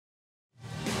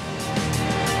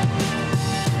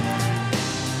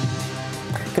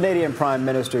Canadian Prime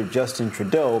Minister Justin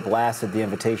Trudeau blasted the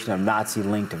invitation of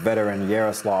Nazi-linked veteran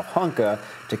Yaroslav Hunka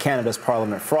to Canada's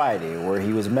Parliament Friday, where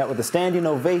he was met with a standing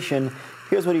ovation.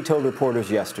 Here's what he told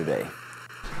reporters yesterday.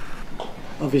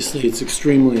 Obviously, it's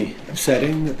extremely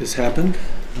upsetting that this happened.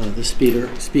 The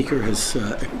speaker has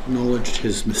acknowledged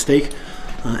his mistake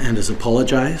and has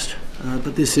apologized.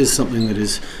 But this is something that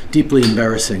is deeply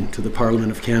embarrassing to the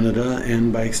Parliament of Canada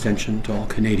and, by extension, to all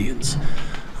Canadians.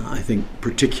 I think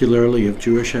particularly of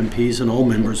Jewish MPs and all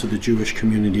members of the Jewish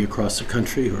community across the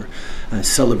country who are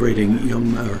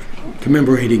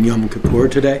commemorating Yom Kippur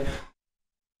today.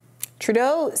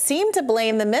 Trudeau seemed to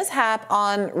blame the mishap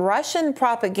on Russian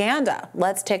propaganda.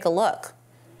 Let's take a look.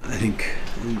 I think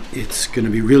it's going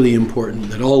to be really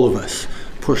important that all of us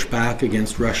push back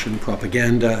against Russian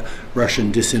propaganda,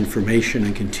 Russian disinformation,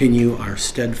 and continue our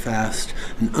steadfast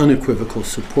and unequivocal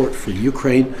support for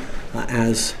Ukraine,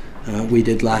 as we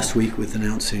did last week with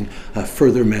announcing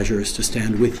further measures to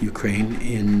stand with Ukraine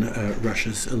in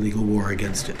Russia's illegal war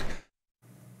against it.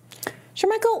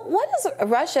 Shermichael, what does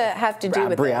Russia have to do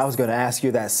with this? I was going to ask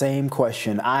you that same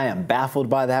question. I am baffled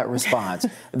by that response.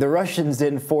 The Russians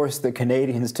didn't force the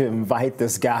Canadians to invite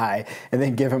this guy and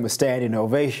then give him a standing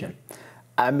ovation.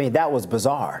 I mean, that was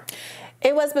bizarre.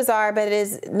 It was bizarre, but it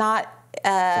is not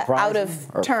out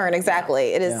of turn.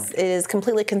 Exactly. It is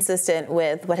completely consistent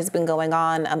with what has been going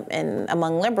on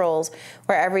among liberals,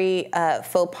 where every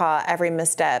faux pas, every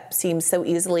misstep seems so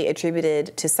easily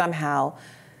attributed to somehow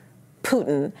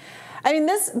Putin. I mean,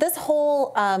 this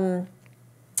whole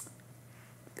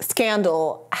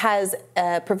scandal has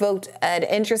provoked an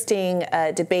interesting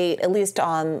debate, at least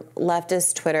on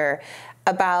leftist Twitter,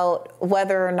 about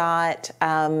whether or not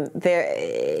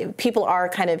people are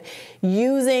kind of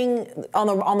using,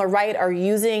 on the right, are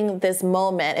using this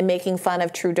moment and making fun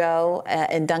of Trudeau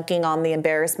and dunking on the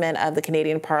embarrassment of the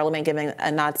Canadian Parliament giving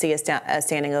a Nazi a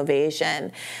standing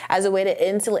ovation as a way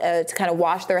to kind of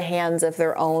wash their hands of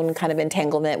their own kind of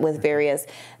entanglement with various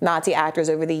Nazi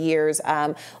actors over the years.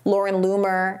 Lauren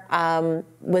Loomer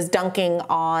was dunking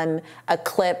on a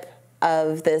clip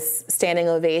of this standing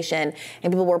ovation,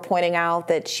 and people were pointing out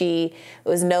that she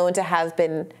was known to have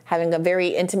been having a very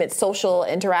intimate social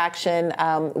interaction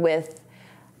with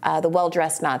the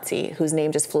well-dressed Nazi, whose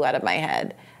name just flew out of my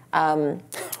head.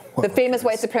 The famous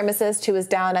white supremacist who was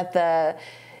down at the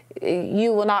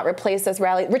 "You Will Not Replace Us"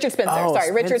 rally. Richard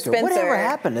Spencer, Richard Spencer. Whatever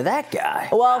happened to that guy?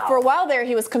 Well, for a while there,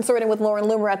 he was consorting with Lauren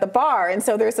Loomer at the bar, and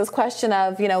so there's this question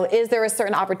of, is there a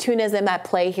certain opportunism at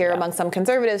play here among some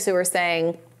conservatives who are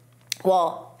saying,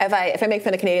 well, if I make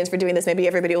fun of Canadians for doing this, maybe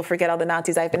everybody will forget all the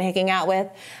Nazis I've been hanging out with.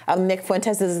 Nick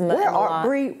Fuentes is in the lot.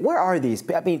 Bree, where are these?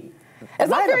 I mean,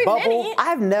 it's not very many.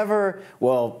 I've never,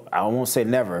 well, I won't say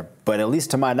never, but at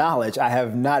least to my knowledge, I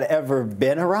have not ever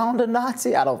been around a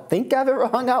Nazi. I don't think I've ever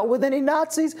hung out with any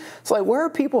Nazis. It's like, where are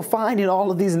people finding all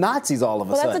of these Nazis all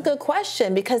of a sudden? Well, that's a good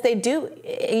question, because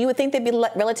you would think they'd be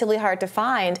relatively hard to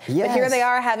find. Yes. But here they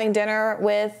are having dinner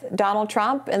with Donald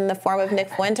Trump in the form of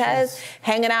Nick Fuentes,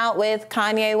 hanging out with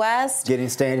Kanye West. Getting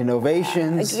standing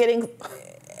ovations.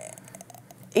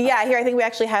 Yeah, here I think we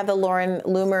actually have the Lauren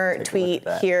Loomer tweet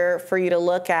here for you to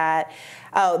look at.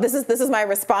 Oh, this is my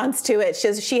response to it.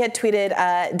 She had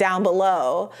tweeted down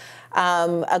below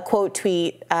a quote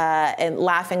tweet and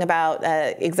laughing about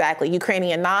exactly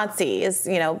Ukrainian Nazis,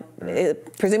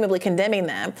 presumably condemning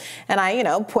them. And I,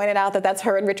 pointed out that that's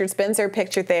her and Richard Spencer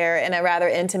pictured there in a rather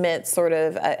intimate sort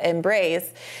of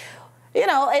embrace. It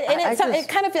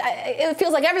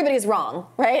feels like everybody's wrong,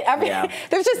 right?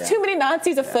 There's just too many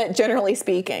Nazis afoot, generally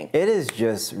speaking. It is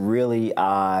just really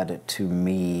odd to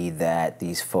me that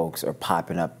these folks are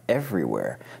popping up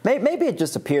everywhere. Maybe it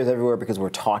just appears everywhere because we're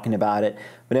talking about it.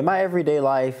 But in my everyday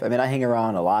life, I mean, I hang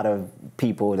around a lot of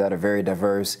people that are very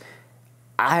diverse.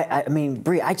 I mean,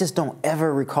 Bree, I just don't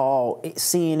ever recall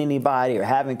seeing anybody or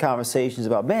having conversations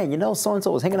about, man,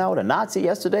 so-and-so was hanging out with a Nazi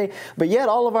yesterday, but yet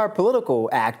all of our political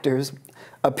actors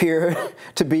appear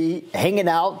to be hanging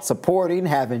out, supporting,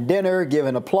 having dinner,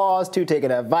 giving applause to, taking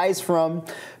advice from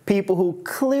people who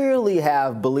clearly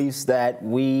have beliefs that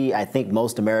I think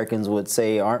most Americans would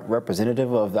say aren't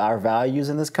representative of our values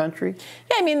in this country.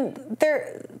 Yeah, I mean,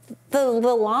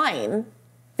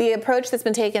 the approach that's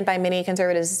been taken by many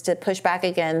conservatives is to push back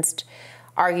against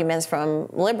arguments from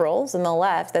liberals and the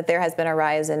left that there has been a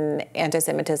rise in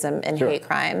anti-Semitism and hate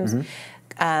crimes.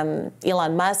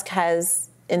 Elon Musk has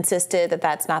insisted that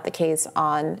that's not the case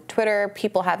on Twitter.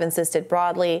 People have insisted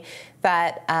broadly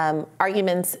that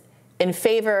arguments in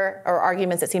favor or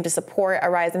arguments that seem to support a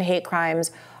rise in hate crimes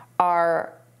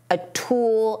are a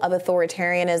tool of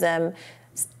authoritarianism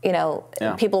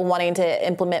people wanting to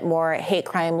implement more hate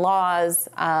crime laws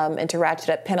and to ratchet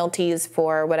up penalties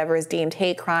for whatever is deemed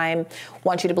hate crime,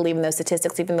 want you to believe in those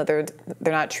statistics even though they're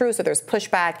not true, so there's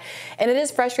pushback. And it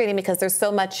is frustrating because there's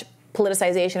so much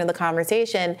politicization of the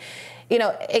conversation.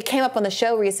 It came up on the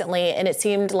show recently, and it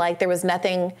seemed like there was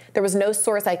no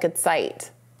source I could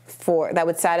cite that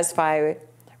would satisfy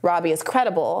Robbie as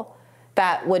credible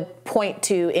that would point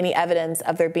to any evidence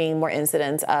of there being more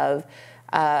incidents of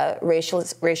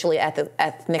racially,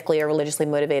 ethnically, or religiously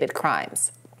motivated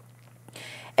crimes.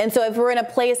 And so if we're in a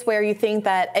place where you think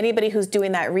that anybody who's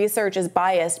doing that research is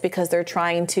biased because they're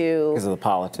trying to... Because of the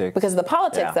politics. Because of the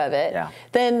politics of it,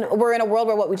 then we're in a world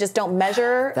where we just don't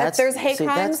measure if there's hate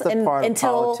crimes that's the part until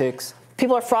of politics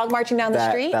people are frog marching down the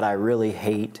street. That I really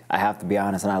hate. I have to be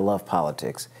honest, and I love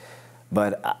politics.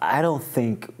 But I don't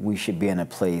think we should be in a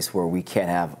place where we can't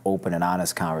have open and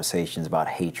honest conversations about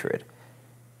hatred.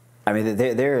 I mean,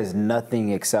 there is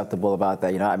nothing acceptable about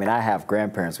that. I have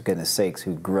grandparents, for goodness sakes,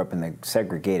 who grew up in the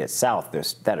segregated South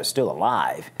that are still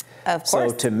alive. Of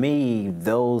course. So to me,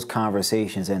 those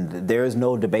conversations, and there is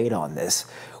no debate on this.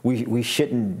 We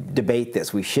shouldn't debate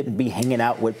this. We shouldn't be hanging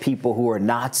out with people who are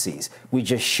Nazis. We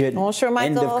just shouldn't. Well,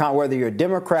 Shermichael. Whether you're a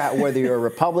Democrat, whether you're a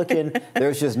Republican,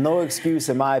 there's just no excuse,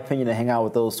 in my opinion, to hang out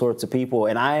with those sorts of people.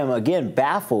 And I am, again,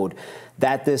 baffled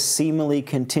that this seemingly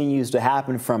continues to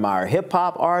happen, from our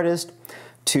hip-hop artists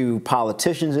to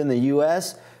politicians in the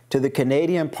U.S., to the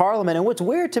Canadian Parliament. And what's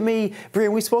weird to me,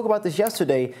 Briahna, we spoke about this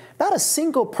yesterday, not a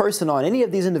single person on any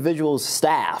of these individuals'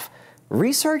 staff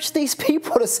researched these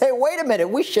people to say, wait a minute,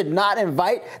 we should not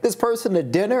invite this person to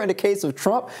dinner in the case of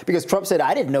Trump, because Trump said,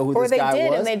 I didn't know who this guy was. Or they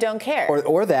did and they don't care.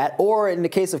 Or in the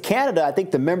case of Canada, I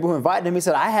think the member who invited him, he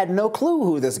said, I had no clue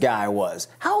who this guy was.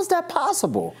 How is that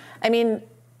possible? I mean,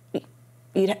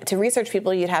 to research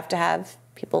people, you'd have to have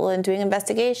people in doing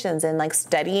investigations and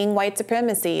studying white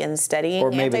supremacy and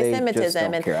studying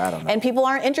anti-Semitism, and people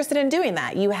aren't interested in doing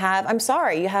that. You have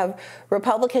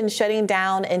Republicans shutting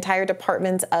down entire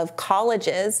departments of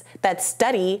colleges that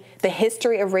study the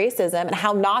history of racism and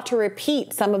how not to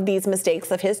repeat some of these mistakes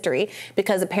of history,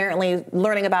 because apparently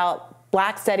learning about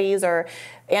Black studies or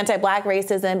anti-Black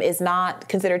racism is not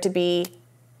considered to be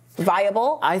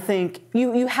viable. I think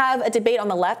you have a debate on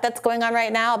the left that's going on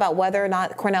right now about whether or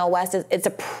not Cornel West it's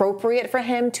appropriate for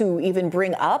him to even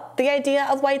bring up the idea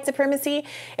of white supremacy,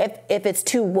 if it's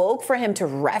too woke for him to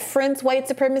reference white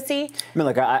supremacy. I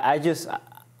mean,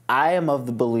 I am of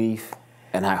the belief,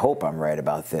 and I hope I'm right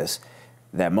about this,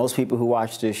 that most people who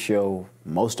watch this show,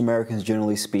 most Americans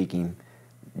generally speaking,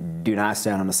 do not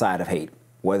stand on the side of hate.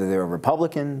 Whether they're a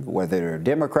Republican, whether they're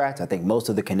Democrats. I think most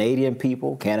of the Canadian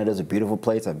people, Canada's a beautiful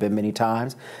place, I've been many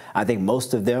times. I think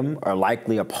most of them are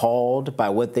likely appalled by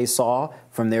what they saw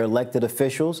from their elected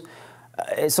officials.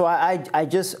 So I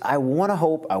want to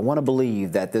hope, I want to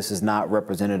believe that this is not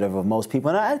representative of most people.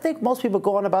 And I think most people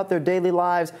go on about their daily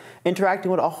lives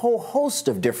interacting with a whole host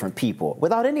of different people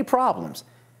without any problems.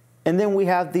 And then we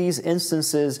have these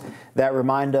instances that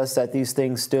remind us that these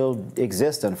things still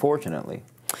exist, unfortunately.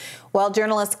 Well,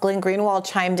 journalist Glenn Greenwald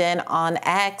chimed in on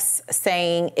X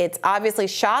saying it's obviously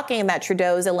shocking that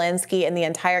Trudeau, Zelensky, and the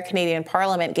entire Canadian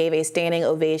Parliament gave a standing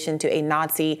ovation to a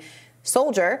Nazi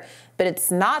soldier, but it's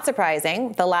not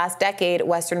surprising. The last decade,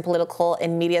 Western political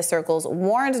and media circles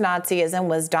warned Nazism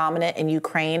was dominant in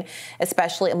Ukraine,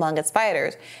 especially among its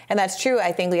fighters. And that's true.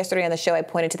 I think yesterday on the show, I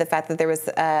pointed to the fact that there was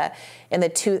in a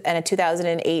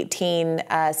 2018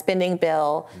 spending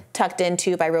bill tucked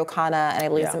into by Ro Khanna and I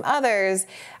believe some others,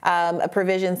 a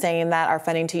provision saying that our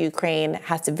funding to Ukraine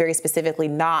has to very specifically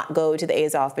not go to the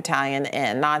Azov battalion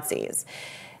and Nazis.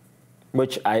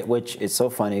 Which is so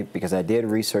funny, because I did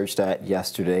research that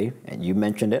yesterday, and you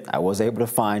mentioned it. I was able to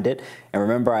find it. And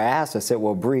remember, I said,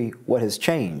 well, Bree, what has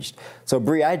changed? So,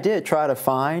 Bree, I did try to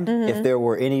find if there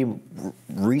were any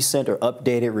recent or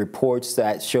updated reports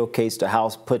that showcased the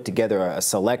House put together a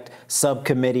select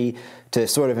subcommittee to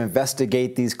sort of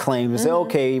investigate these claims and say,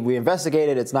 okay, we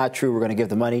investigated, it's not true, we're going to give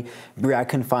the money. Bree, I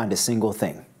couldn't find a single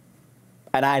thing.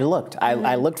 And I looked.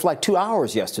 I looked for like 2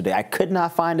 hours yesterday. I could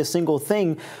not find a single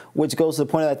thing, which goes to the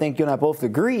point that I think you and I both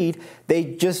agreed, they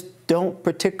just don't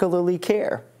particularly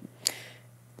care.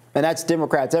 And that's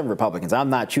Democrats and Republicans. I'm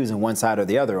not choosing one side or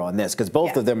the other on this, because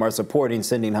both of them are supporting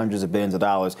sending hundreds of billions of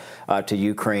dollars to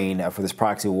Ukraine for this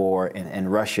proxy war in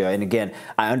Russia. And again,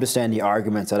 I understand the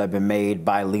arguments that have been made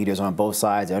by leaders on both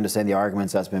sides. I understand the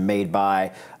arguments that's been made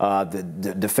by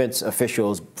the defense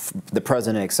officials, the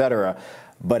president, et cetera.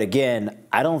 But again,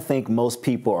 I don't think most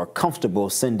people are comfortable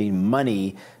sending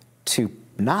money to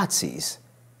Nazis.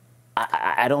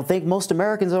 I don't think most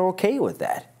Americans are okay with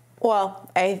that.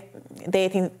 Well, I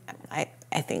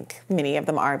I think many of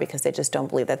them are, because they just don't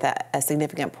believe that a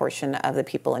significant portion of the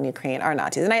people in Ukraine are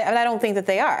Nazis. And I don't think that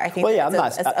they are. I think well, yeah,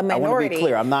 it's a minority. I want to be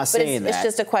clear. I'm not saying that. It's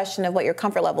just a question of what your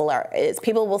comfort level is.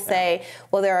 People will say,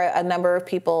 well, there are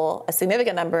a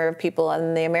significant number of people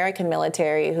in the American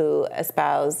military who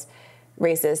espouse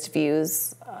racist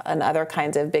views and other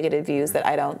kinds of bigoted views that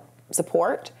I don't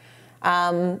support.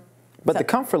 But the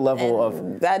comfort level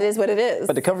of... That is what it is.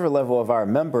 But the comfort level of our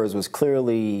members was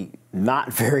clearly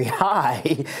not very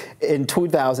high in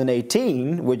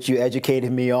 2018, which you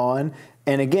educated me on.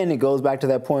 And again, it goes back to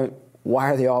that point,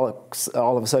 why are they all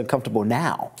of a sudden comfortable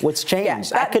now? What's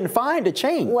changed? I couldn't find a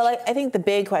change. Well, I think the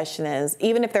big question is,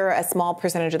 even if they're a small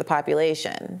percentage of the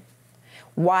population,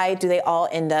 why do they all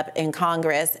end up in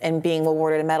Congress and being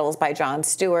awarded medals by Jon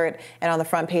Stewart and on the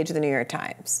front page of the New York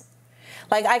Times?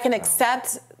 Like, I can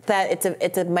accept that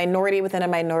it's a minority within a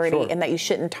minority, sure, and that you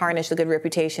shouldn't tarnish the good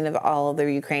reputation of all of the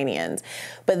Ukrainians.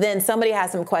 But then somebody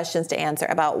has some questions to answer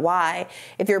about why,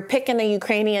 if you're picking a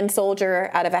Ukrainian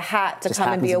soldier out of a hat to just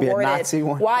come and be awarded,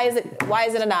 why is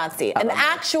it a Nazi? An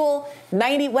actual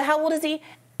 90, how old is he?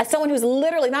 Someone who's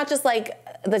literally not just like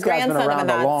the grandson of a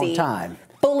Nazi. A long time.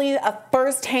 Fully a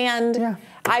firsthand,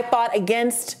 I fought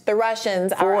against the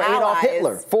Russians, our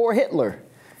allies. For Hitler.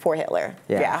 For Hitler.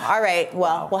 Yeah. All right.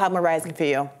 Well, we'll have more Rising for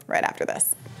you right after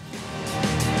this.